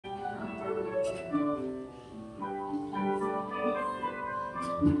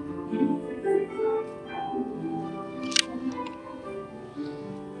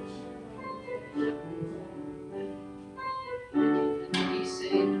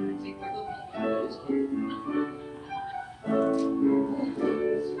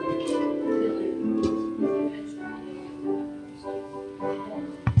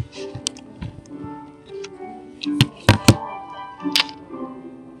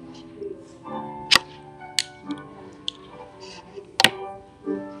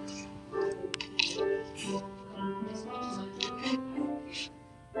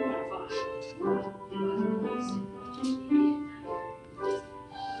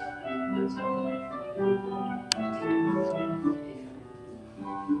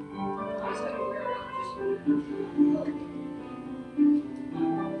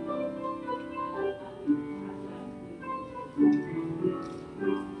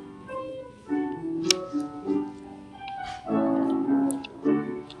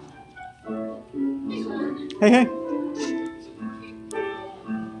Hey, hey.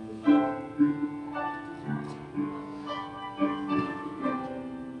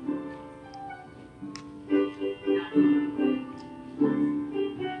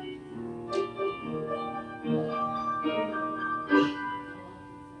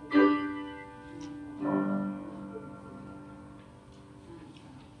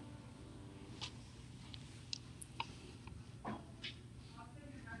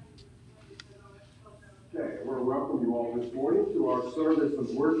 Okay, I want to welcome you all this morning to our service of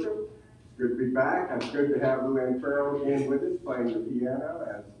worship. It's good to be back. It's good to have Lou Ann Farrell again with us playing the piano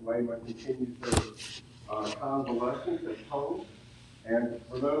as Layla continues her convalescence at home. And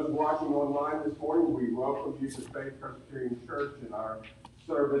for those watching online this morning, we welcome you to Faith Presbyterian Church in our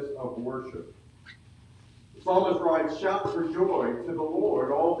service of worship. The psalmist writes, "Shout for joy to the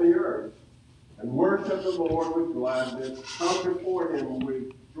Lord, all the earth, and worship the Lord with gladness. Come before him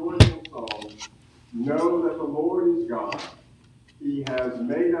with joyful songs. Know that the Lord is God. He has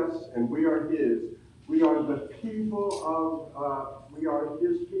made us, and we are his. We are the people we are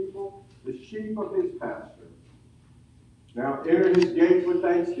his people, the sheep of his pasture. Now enter his gates with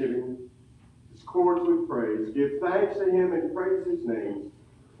thanksgiving, his courts with praise. Give thanks to him and praise his name.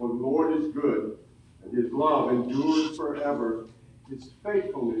 For the Lord is good, and his love endures forever. His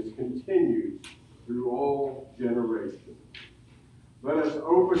faithfulness continues through all generations." Let us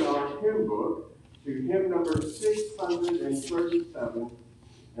open our hymn book to hymn number 637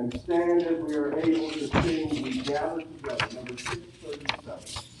 and stand as we are able to sing "We Gather Together," number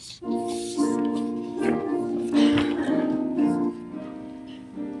 637.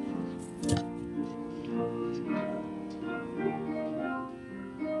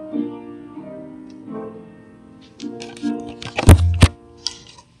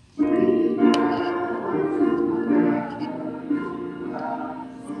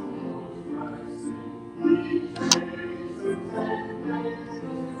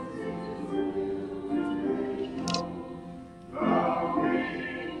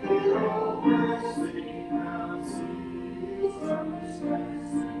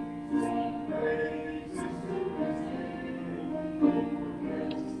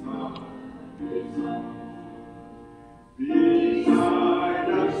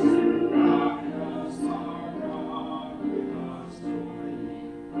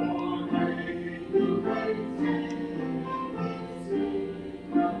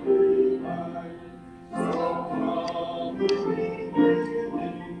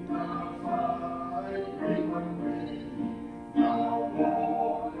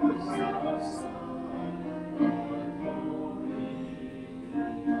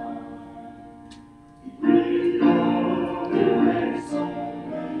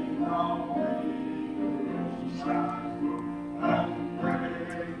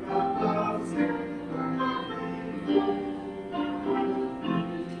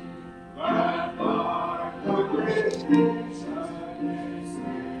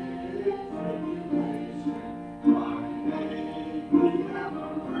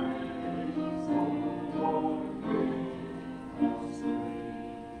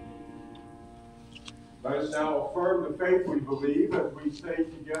 Let us now affirm the faith we believe as we say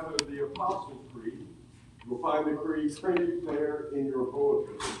together the Apostles' Creed. You'll find the creed printed there in your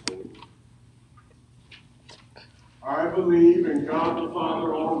bulletin. I believe in God the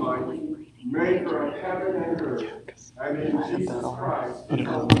Father Almighty, maker of heaven and earth, and in Jesus Christ, his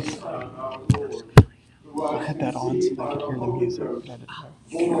only Son, our Lord, who was conceived by the Holy Ghost,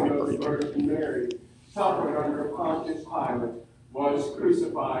 born of the Virgin Mary, suffered under Pontius Pilate, was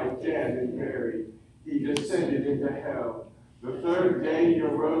crucified, dead, and buried. He descended into hell. The third day he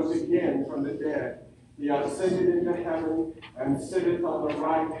arose again from the dead. He ascended into heaven and sitteth on the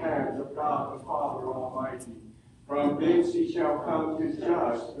right hand of God the Father Almighty. From thence he shall come to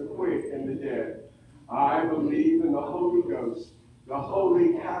judge the quick and the dead. I believe in the Holy Ghost, the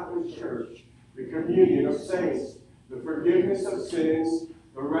Holy Catholic Church, the communion of saints, the forgiveness of sins,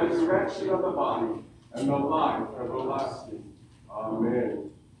 the resurrection of the body, and the life everlasting. Amen.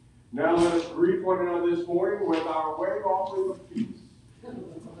 Now let us greet one another this morning with our wave offering of peace.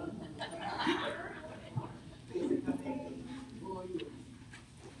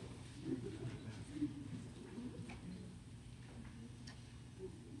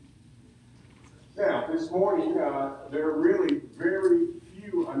 Now, this morning, there are really very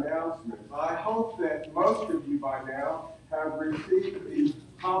few announcements. I hope that most of you by now have received the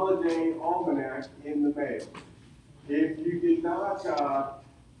holiday almanac in the mail. If you did not,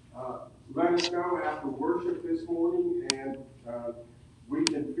 let us know after worship this morning, and we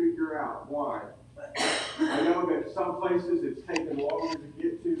can figure out why. I know that some places it's taken longer to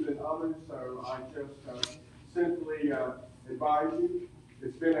get to than others, so I just simply advise you.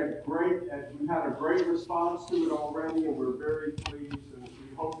 It's been we've had a great response to it already, and we're very pleased, and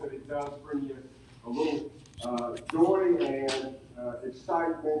we hope that it does bring you a little joy and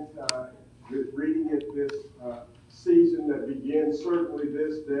excitement reading it this season that begins certainly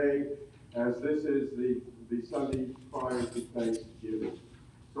this day, as this is the Sunday prior to Thanksgiving.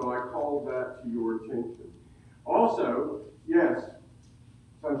 So I call that to your attention. Also, yes,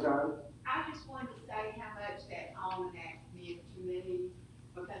 Sunshine? I just wanted to say how much that almanac meant to me,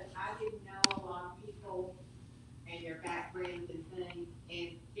 because I didn't know a lot of people and their backgrounds and things, and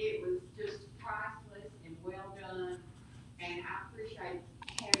it was just priceless and well done, and I appreciate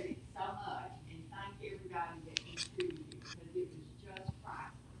having it so much, and thank everybody that contributed, because it was just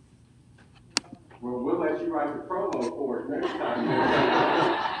priceless. Well, we'll let you write the promo for it next time.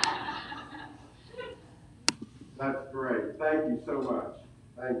 That's great. Thank you so much.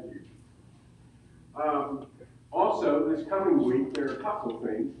 Thank you. Also, this coming week, there are a couple of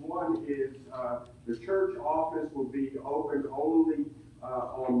things. One is the church office will be open only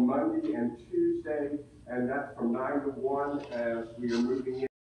on Monday and Tuesday, and that's from 9 to 1 as we are moving in.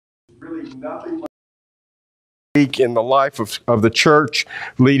 Really nothing week in the life of the church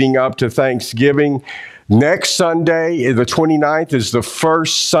leading up to Thanksgiving. Next Sunday, the 29th, is the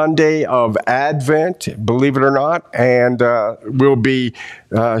first Sunday of Advent, believe it or not, and we'll be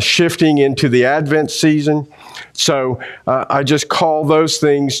shifting into the Advent season. So I just call those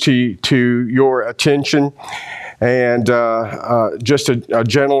things to your attention. And just a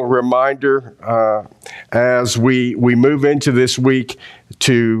gentle reminder as we move into this week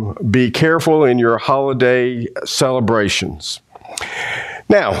to be careful in your holiday celebrations.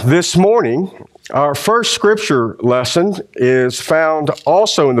 Now, this morning, our first scripture lesson is found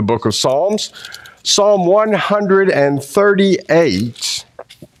also in the book of Psalms, Psalm 138.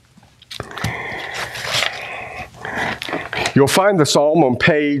 You'll find the psalm on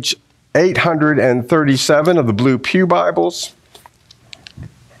page 837 of the Blue Pew Bibles.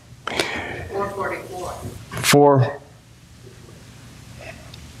 444.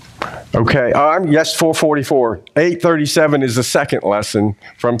 Okay, yes, 444. 837 is the second lesson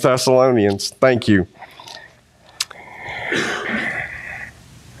from Thessalonians. Thank you.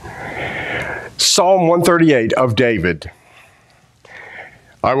 Psalm 138 of David.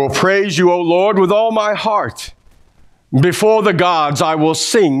 I will praise you, O Lord, with all my heart. Before the gods I will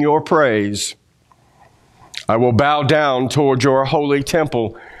sing your praise. I will bow down toward your holy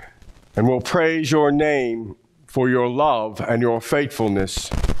temple and will praise your name for your love and your faithfulness.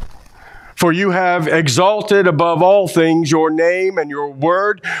 For you have exalted above all things your name and your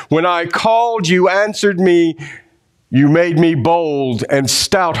word. When I called, you answered me. You made me bold and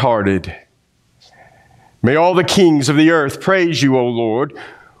stout-hearted. May all the kings of the earth praise you, O Lord.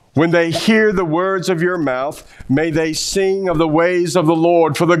 When they hear the words of your mouth, may they sing of the ways of the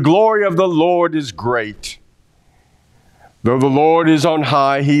Lord, for the glory of the Lord is great. Though the Lord is on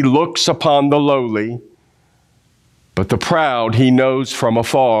high, he looks upon the lowly, but the proud he knows from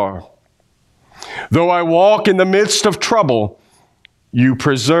afar. Though I walk in the midst of trouble, you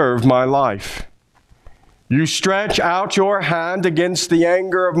preserve my life. You stretch out your hand against the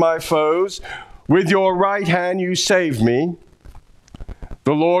anger of my foes. With your right hand you save me.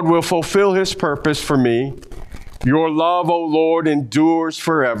 The Lord will fulfill his purpose for me. Your love, O Lord, endures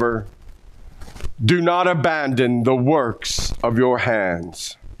forever. Do not abandon the works of your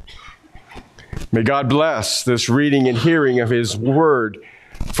hands. May God bless this reading and hearing of his word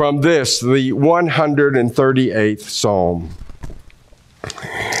from this, the 138th Psalm.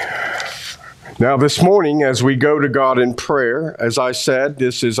 Now, this morning, as we go to God in prayer, as I said,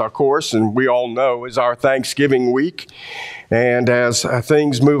 this is, of course, and we all know, is our Thanksgiving week. And as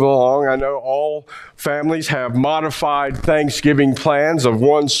things move along, I know all families have modified Thanksgiving plans of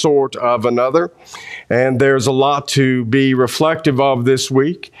one sort of another. And there's a lot to be reflective of this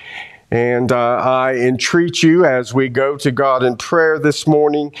week. And I entreat you as we go to God in prayer this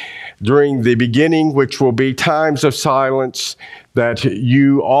morning during the beginning, which will be times of silence, that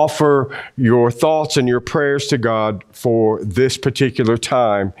you offer your thoughts and your prayers to God for this particular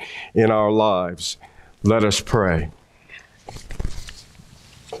time in our lives. Let us pray.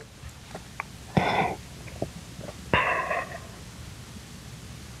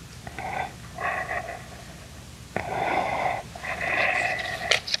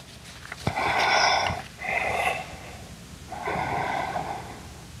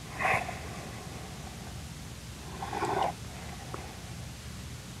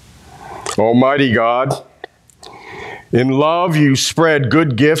 Almighty God, in love you spread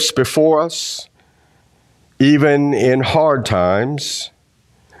good gifts before us, even in hard times,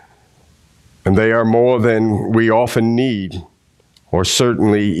 and they are more than we often need, or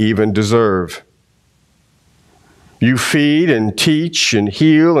certainly even deserve. You feed and teach and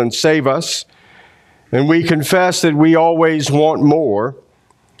heal and save us, and we confess that we always want more,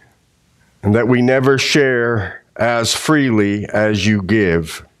 and that we never share as freely as you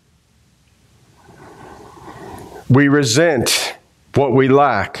give. We resent what we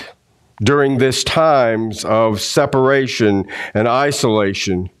lack during this times of separation and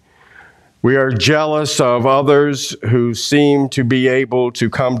isolation. We are jealous of others who seem to be able to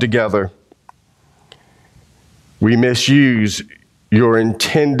come together. We misuse your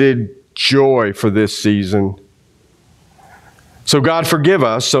intended joy for this season. So God, forgive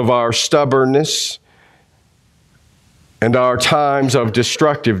us of our stubbornness and our times of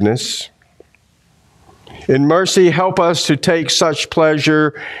destructiveness. In mercy, help us to take such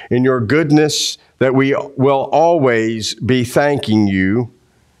pleasure in your goodness that we will always be thanking you,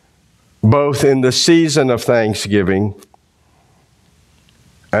 both in the season of Thanksgiving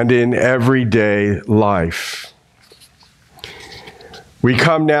and in everyday life. We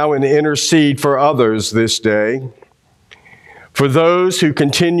come now and intercede for others this day, for those who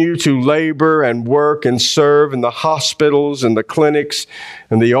continue to labor and work and serve in the hospitals and the clinics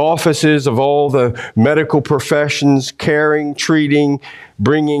and the offices of all the medical professions, caring, treating,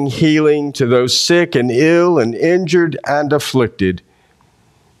 bringing healing to those sick and ill and injured and afflicted.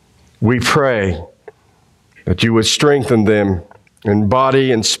 We pray that you would strengthen them in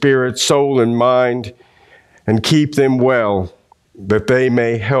body and spirit, soul and mind, and keep them well, that they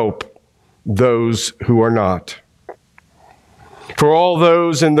may help those who are not. For all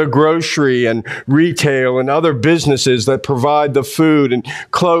those in the grocery and retail and other businesses that provide the food and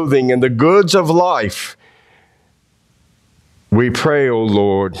clothing and the goods of life, we pray, O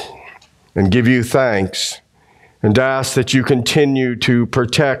Lord, and give you thanks and ask that you continue to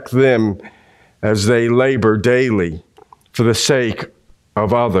protect them as they labor daily for the sake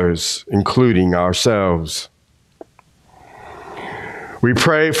of others, including ourselves. We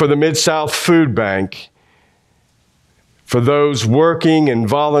pray for the Mid-South Food Bank, for those working and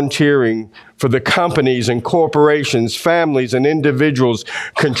volunteering, for the companies and corporations, families and individuals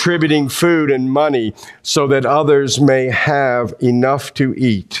contributing food and money so that others may have enough to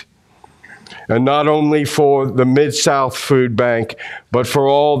eat. And not only for the Mid-South Food Bank, but for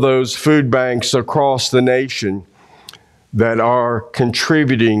all those food banks across the nation that are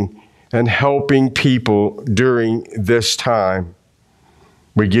contributing and helping people during this time.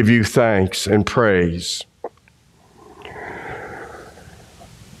 We give you thanks and praise.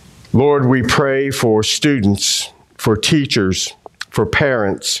 Lord, we pray for students, for teachers, for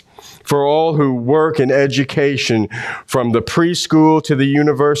parents, for all who work in education from the preschool to the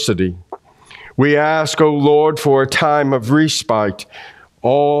university. We ask, O Lord, for a time of respite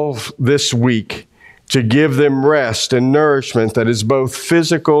all this week to give them rest and nourishment that is both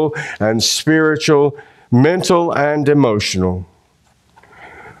physical and spiritual, mental and emotional.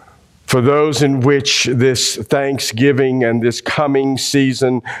 For those in which this Thanksgiving and this coming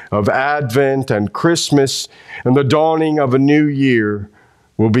season of Advent and Christmas and the dawning of a new year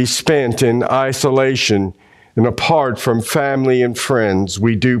will be spent in isolation and apart from family and friends,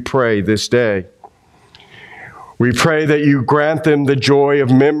 we do pray this day. We pray that you grant them the joy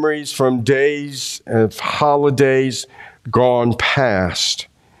of memories from days of holidays gone past,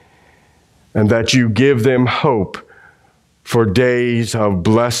 and that you give them hope for days of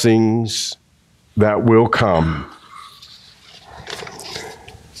blessings that will come.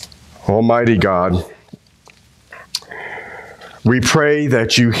 Almighty God, We pray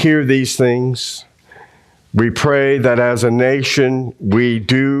that you hear these things. We pray that as a nation, we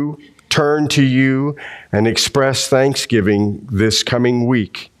do turn to you and express thanksgiving this coming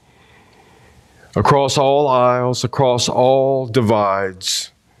week. Across all aisles, across all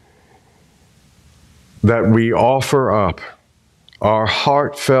divides, that we offer up our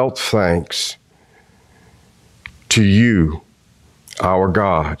heartfelt thanks to you, our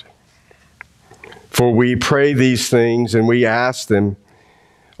God. For we pray these things and we ask them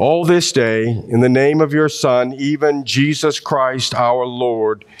all this day in the name of your Son, even Jesus Christ our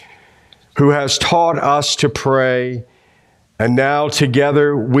Lord, who has taught us to pray. And now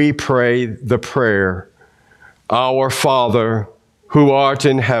together we pray the prayer, Our Father, who art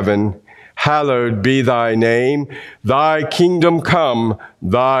in heaven, hallowed be thy name. Thy kingdom come,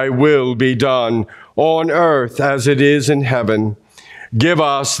 thy will be done, on earth as it is in heaven. Give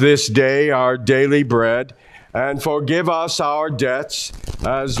us this day our daily bread, and forgive us our debts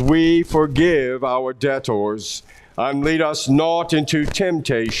as we forgive our debtors. And lead us not into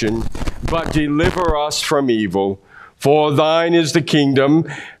temptation, but deliver us from evil. For thine is the kingdom,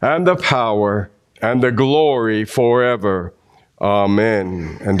 and the power, and the glory forever.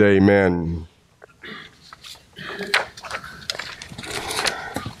 Amen and amen.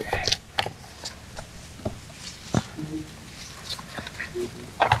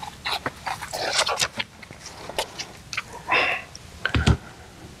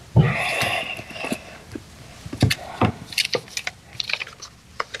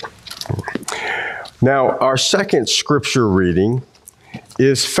 Now, our second scripture reading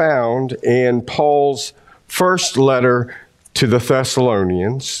is found in Paul's first letter to the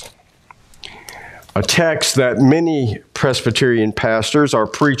Thessalonians, a text that many Presbyterian pastors are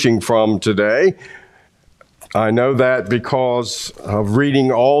preaching from today. I know that because of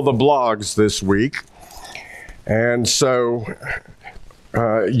reading all the blogs this week. And so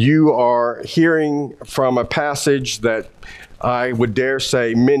you are hearing from a passage that I would dare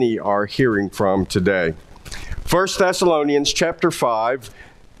say many are hearing from today. 1 Thessalonians chapter 5,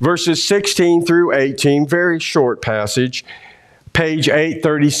 verses 16 through 18, very short passage, page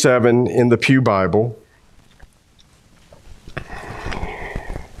 837 in the Pew Bible.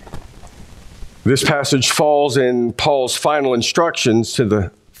 This passage falls in Paul's final instructions to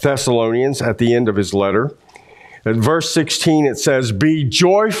the Thessalonians at the end of his letter. At verse 16, it says, "Be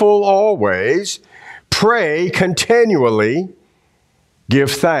joyful always, pray continually,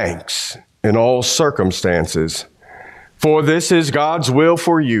 give thanks in all circumstances, for this is God's will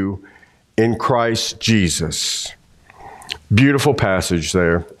for you in Christ Jesus." Beautiful passage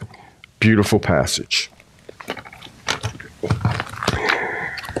there. Beautiful passage.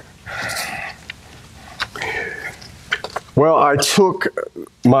 Well, I took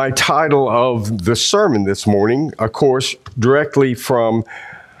my title of the sermon this morning, of course, directly from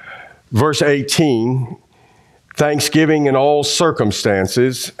verse 18, Thanksgiving in all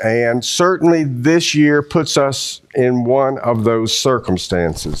circumstances, and certainly this year puts us in one of those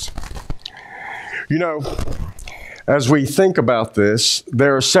circumstances. You know, as we think about this,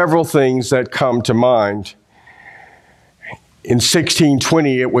 there are several things that come to mind. In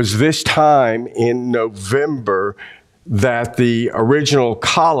 1620, it was this time in November that the original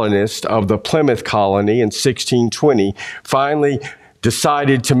colonists of the Plymouth colony in 1620 finally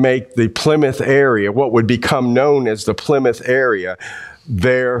decided to make the Plymouth area, what would become known as the Plymouth area,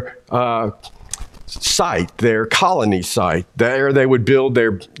 their site, their colony site. There they would build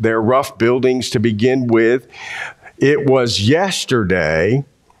their rough buildings to begin with. It was yesterday,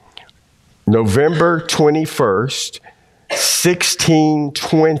 November 21st,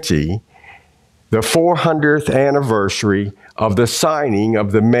 1620, the 400th anniversary of the signing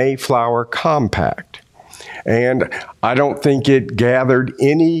of the Mayflower Compact. And I don't think it gathered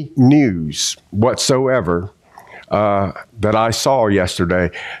any news whatsoever that I saw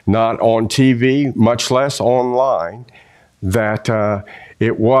yesterday, not on TV, much less online, that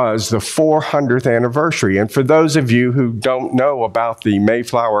it was the 400th anniversary. And for those of you who don't know about the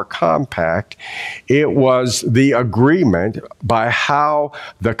Mayflower Compact, it was the agreement by how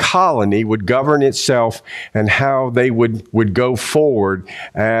the colony would govern itself and how they would go forward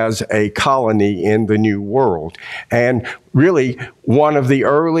as a colony in the New World. And really, one of the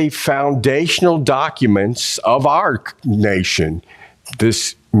early foundational documents of our nation,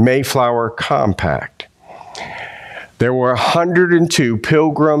 this Mayflower Compact. There were 102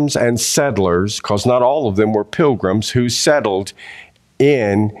 pilgrims and settlers, because not all of them were pilgrims, who settled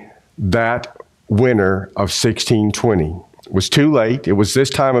in that winter of 1620. It was too late. It was this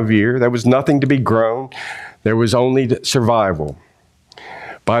time of year. There was nothing to be grown. There was only survival.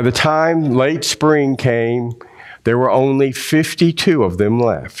 By the time late spring came, there were only 52 of them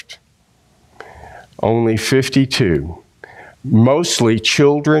left. Only 52. Mostly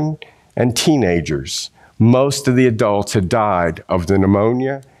children and teenagers. Most of the adults had died of the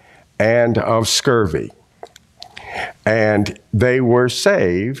pneumonia and of scurvy. And they were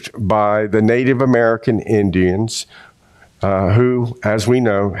saved by the Native American Indians who, as we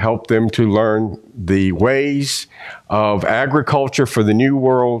know, helped them to learn the ways of agriculture for the New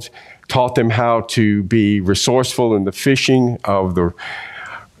World, taught them how to be resourceful in the fishing of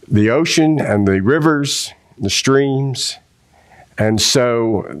the ocean and the rivers, the streams. And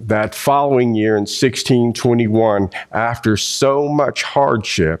so that following year in 1621, after so much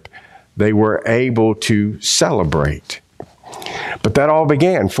hardship, they were able to celebrate. But that all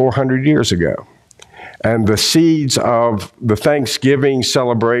began 400 years ago. And the seeds of the Thanksgiving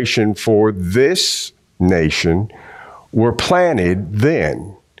celebration for this nation were planted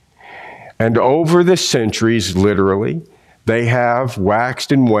then. And over the centuries, literally, they have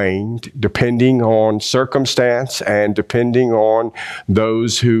waxed and waned depending on circumstance and depending on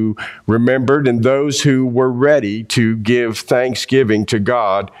those who remembered and those who were ready to give thanksgiving to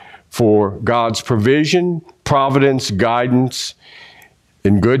God for God's provision, providence, guidance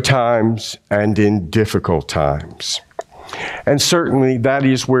in good times and in difficult times. And certainly that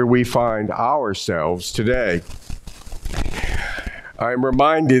is where we find ourselves today. I'm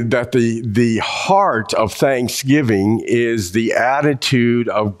reminded that the heart of thanksgiving is the attitude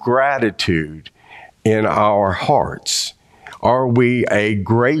of gratitude in our hearts. Are we a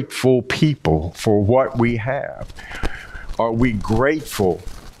grateful people for what we have? Are we grateful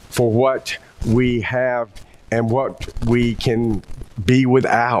for what we have and what we can be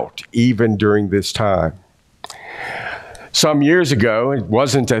without, even during this time? Some years ago, it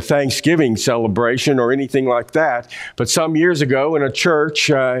wasn't a Thanksgiving celebration or anything like that, but some years ago in a church,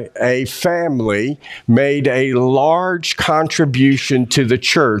 a family made a large contribution to the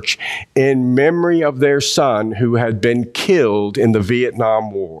church in memory of their son who had been killed in the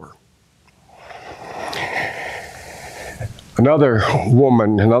Vietnam War. Another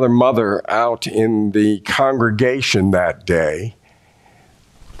woman, another mother out in the congregation that day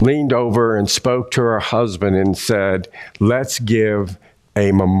leaned over and spoke to her husband and said, let's give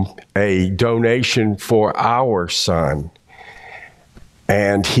a donation for our son.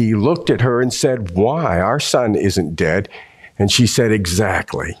 And he looked at her and said, why? Our son isn't dead. And she said,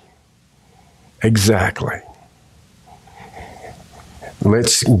 exactly. Exactly.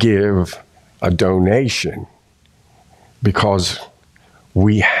 Let's give a donation because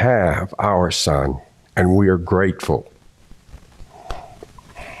we have our son and we are grateful.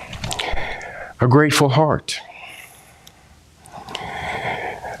 A grateful heart.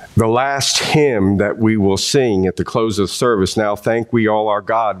 The last hymn that we will sing at the close of the service, Now Thank We All Our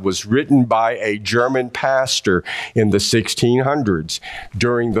God, was written by a German pastor in the 1600s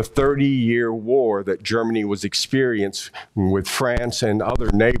during the 30-year war that Germany was experiencing with France and other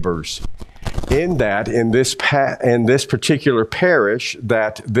neighbors. In this particular parish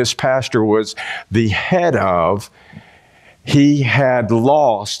that this pastor was the head of, he had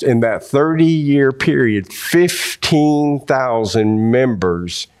lost in that 30-year period 15,000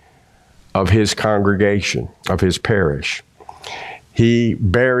 members of his congregation, of his parish. He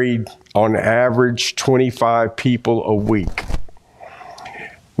buried on average 25 people a week.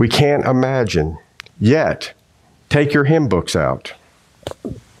 We can't imagine. Yet, take your hymn books out.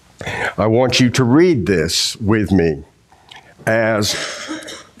 I want you to read this with me as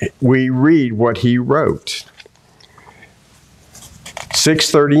we read what he wrote.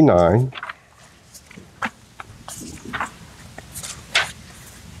 639.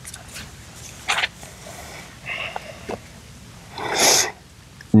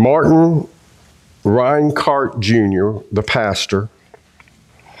 Martin Reinkart Jr., the pastor,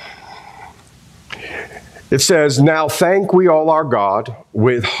 it says, Now thank we all our God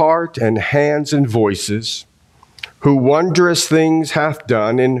with heart and hands and voices, who wondrous things hath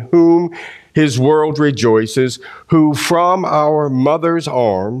done, in whom his world rejoices, who from our mother's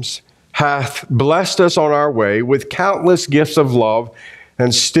arms hath blessed us on our way with countless gifts of love,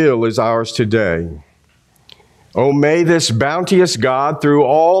 and still is ours today. O may this bounteous God through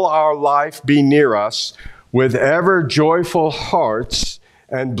all our life be near us, with ever joyful hearts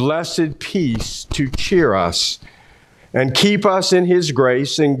and blessed peace to cheer us, and keep us in his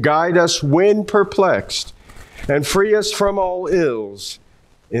grace, and guide us when perplexed, and free us from all ills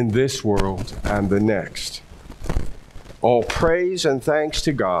in this world and the next. All praise and thanks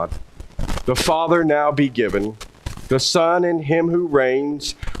to God, the Father now be given, the Son and him who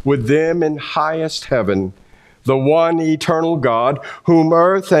reigns with them in highest heaven, the one eternal God, whom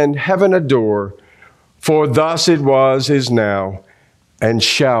earth and heaven adore, For thus it was, is now, and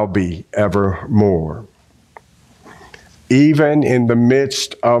shall be evermore. Even in the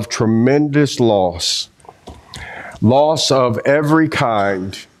midst of tremendous loss of every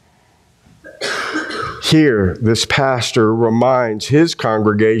kind, here this pastor reminds his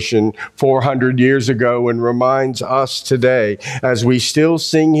congregation 400 years ago and reminds us today, as we still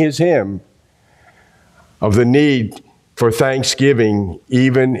sing his hymn, of the need for thanksgiving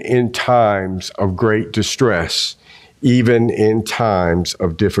even in times of great distress, even in times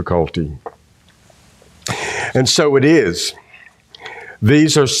of difficulty. And so it is.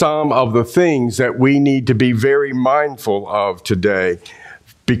 These are some of the things that we need to be very mindful of today,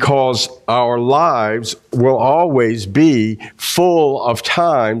 because our lives will always be full of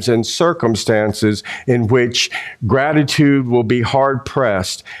times and circumstances in which gratitude will be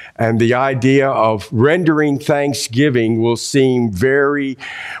hard-pressed, and the idea of rendering thanksgiving will seem very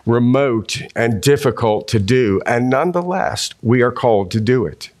remote and difficult to do. And nonetheless, we are called to do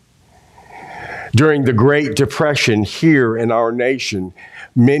it. During the Great Depression here in our nation,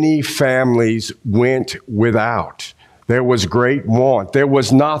 many families went without. There was great want. There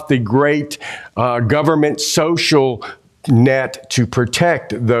was not the great government social net to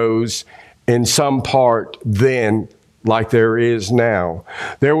protect those in some part then like there is now.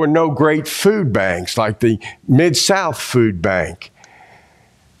 There were no great food banks like the Mid-South Food Bank.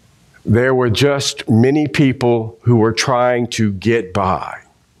 There were just many people who were trying to get by.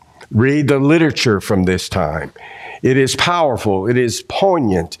 Read the literature from this time. It is powerful. It is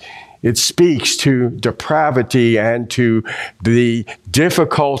poignant. It speaks to depravity and to the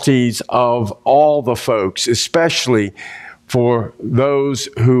difficulties of all the folks, especially for those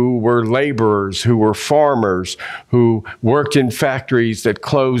who were laborers, who were farmers, who worked in factories that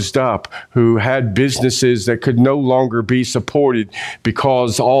closed up, who had businesses that could no longer be supported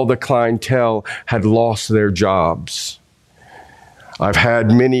because all the clientele had lost their jobs. I've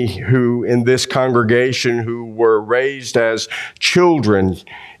had many who in this congregation who were raised as children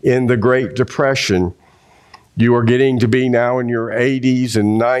in the Great Depression. You are getting to be now in your 80s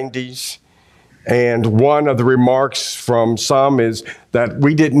and 90s. And one of the remarks from some is that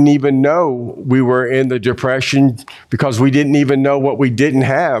we didn't even know we were in the Depression because we didn't even know what we didn't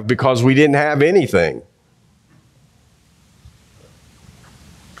have because we didn't have anything.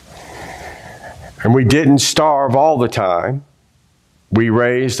 And we didn't starve all the time. We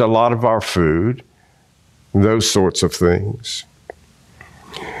raised a lot of our food, those sorts of things.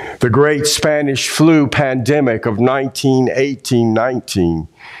 The great Spanish flu pandemic of 1918-19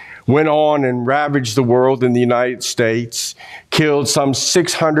 went on and ravaged the world in the United States, killed some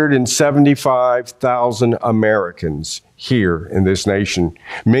 675,000 Americans here in this nation,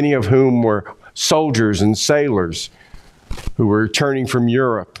 many of whom were soldiers and sailors who were returning from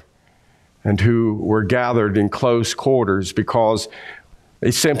Europe and who were gathered in close quarters because they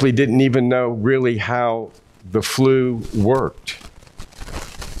simply didn't even know really how the flu worked.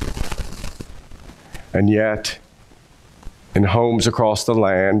 And yet, in homes across the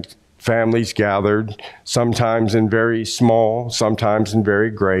land, families gathered, sometimes in very small, sometimes in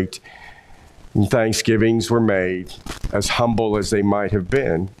very great, and Thanksgivings were made. As humble as they might have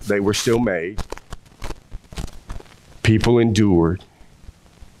been, they were still made. People endured.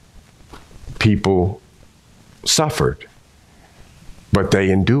 People suffered, but they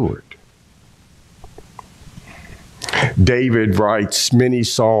endured. David writes many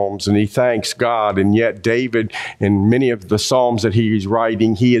psalms and he thanks God, and yet David, in many of the psalms that he's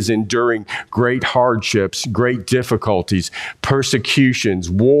writing, he is enduring great hardships, great difficulties, persecutions,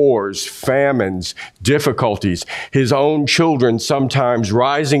 wars, famines, difficulties, his own children sometimes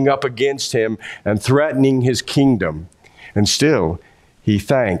rising up against him and threatening his kingdom. And still, he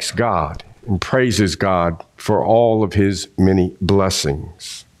thanks God and praises God for all of his many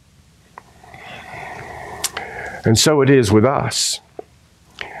blessings. And so it is with us.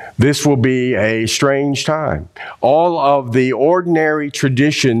 This will be a strange time. All of the ordinary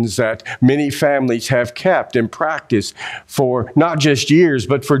traditions that many families have kept and practiced for not just years,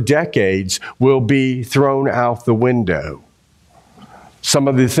 but for decades will be thrown out the window. Some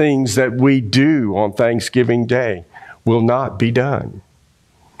of the things that we do on Thanksgiving Day will not be done.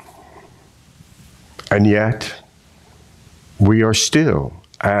 And yet, we are still,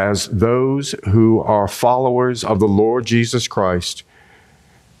 as those who are followers of the Lord Jesus Christ,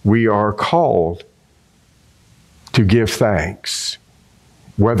 we are called to give thanks,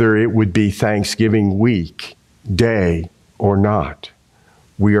 whether it would be Thanksgiving week, day, or not.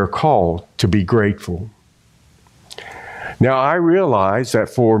 We are called to be grateful. Now, I realize that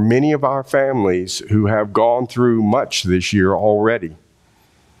for many of our families who have gone through much this year already,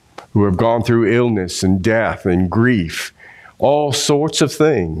 who have gone through illness and death and grief, all sorts of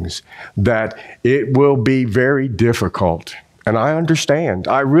things, that it will be very difficult. And I understand.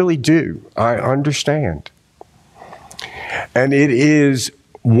 I really do. I understand. And it is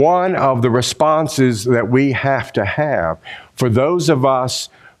one of the responses that we have to have for those of us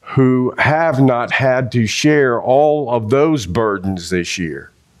who have not had to share all of those burdens this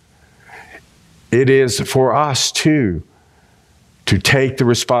year. It is for us too to take the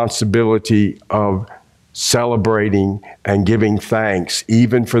responsibility of celebrating and giving thanks,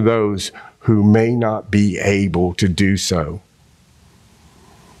 even for those who may not be able to do so.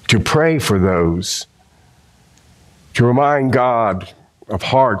 To pray for those, to remind God of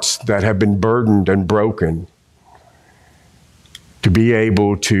hearts that have been burdened and broken, to be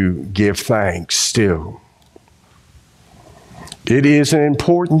able to give thanks still. It is an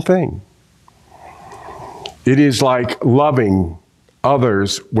important thing. It is like loving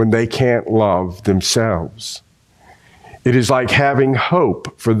others when they can't love themselves. It is like having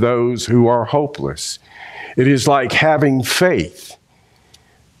hope for those who are hopeless. It is like having faith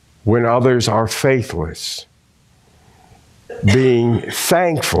when others are faithless. Being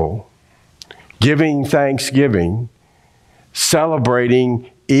thankful, giving thanksgiving, celebrating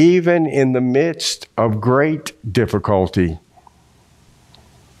even in the midst of great difficulty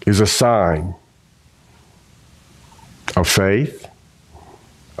is a sign of faith,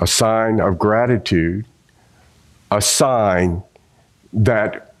 a sign of gratitude, a sign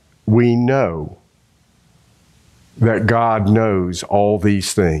that we know that God knows all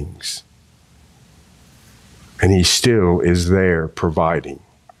these things, and He still is there providing.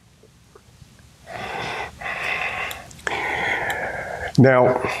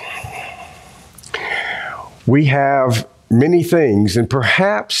 Now, we have many things, and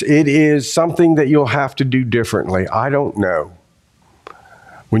perhaps it is something that you'll have to do differently. I don't know.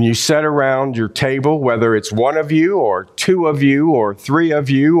 When you sit around your table, whether it's one of you or two of you or three of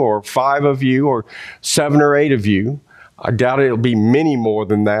you or five of you or 7 or 8 of you, I doubt it'll be many more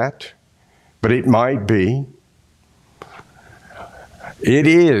than that, but it might be. It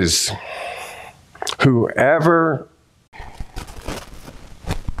is whoever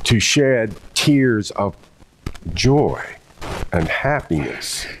to shed tears of joy and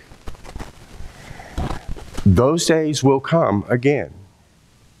happiness. Those days will come again.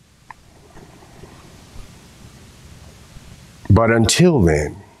 But until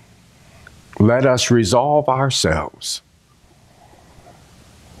then, let us resolve ourselves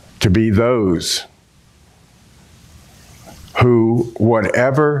to be those who,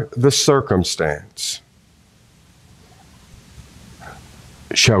 whatever the circumstance,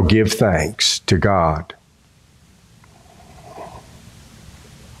 shall give thanks to God,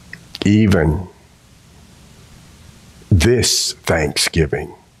 even this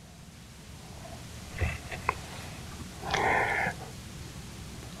Thanksgiving.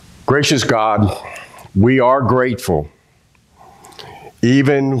 Gracious God, we are grateful,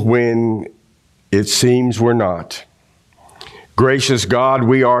 even when it seems we're not. Gracious God,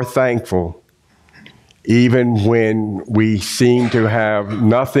 we are thankful, even when we seem to have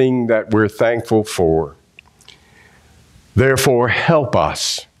nothing that we're thankful for. Therefore, help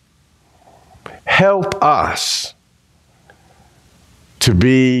us. Help us to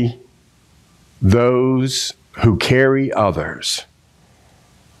be those who carry others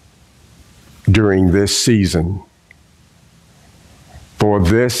during this season. For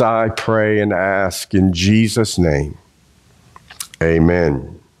this I pray and ask in Jesus' name.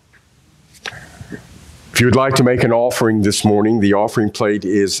 Amen. If you would like to make an offering this morning, the offering plate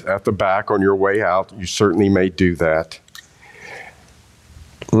is at the back on your way out. You certainly may do that.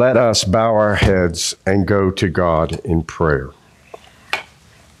 Let us bow our heads and go to God in prayer.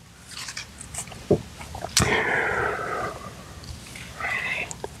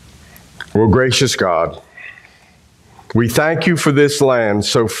 Well, gracious God, we thank you for this land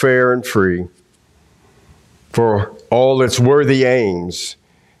so fair and free, for all its worthy aims,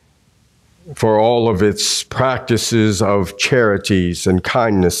 for all of its practices of charities and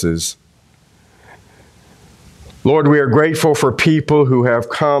kindnesses. Lord, we are grateful for people who have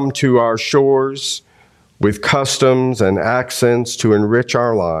come to our shores with customs and accents to enrich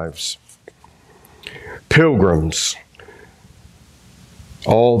our lives. Pilgrims,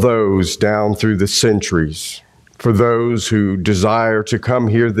 all those down through the centuries, for those who desire to come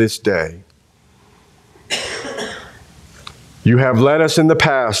here this day. You have led us in the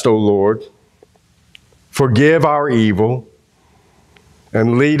past, O Lord. Forgive our evil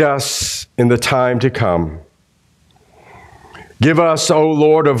and lead us in the time to come. Give us, O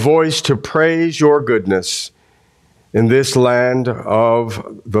Lord, a voice to praise your goodness in this land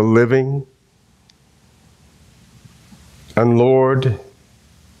of the living. And Lord,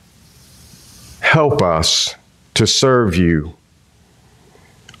 help us to serve you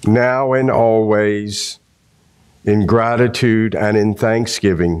now and always in gratitude and in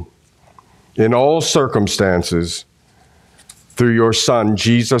thanksgiving in all circumstances through your Son,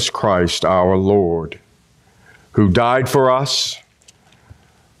 Jesus Christ, our Lord, who died for us,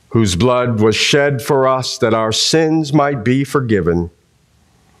 whose blood was shed for us that our sins might be forgiven,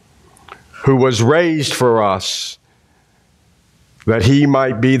 who was raised for us that he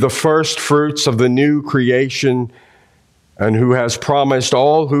might be the first fruits of the new creation, and who has promised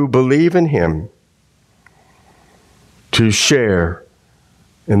all who believe in him to share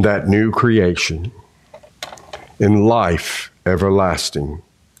in that new creation, in life everlasting.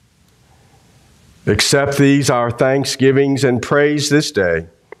 Accept these our thanksgivings and praise this day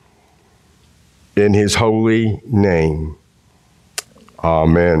in his holy name.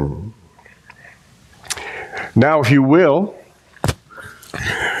 Amen. Now, if you will,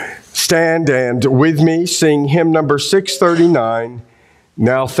 stand and with me sing hymn number 639,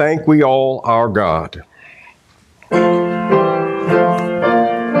 Now Thank We All Our God.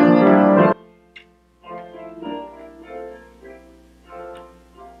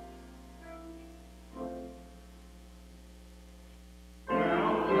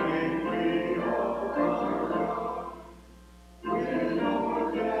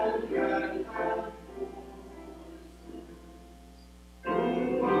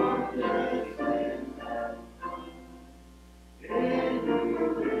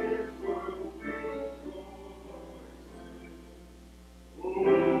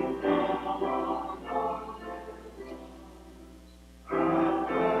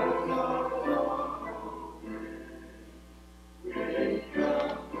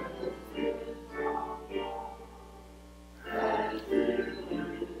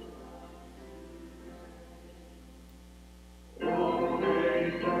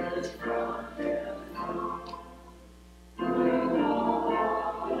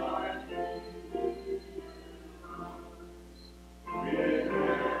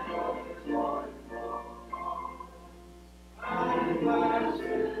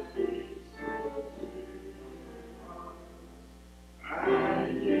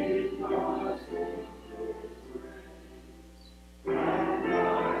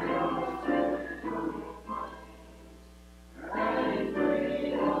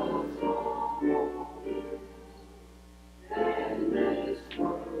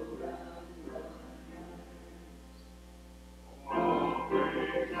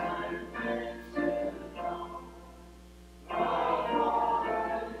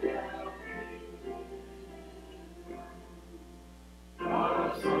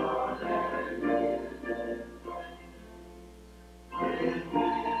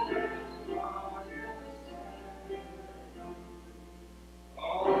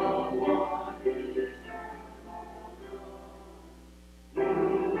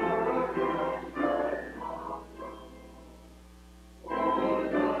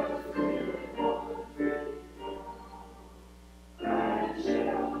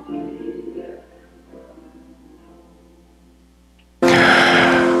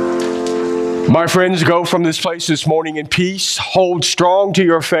 My friends, go from this place this morning in peace. Hold strong to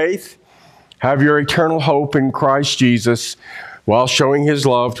your faith. Have your eternal hope in Christ Jesus while showing his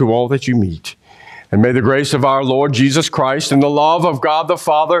love to all that you meet. And may the grace of our Lord Jesus Christ and the love of God the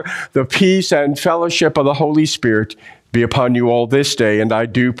Father, the peace and fellowship of the Holy Spirit be upon you all this day, and I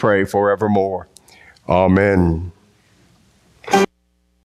do pray forevermore. Amen.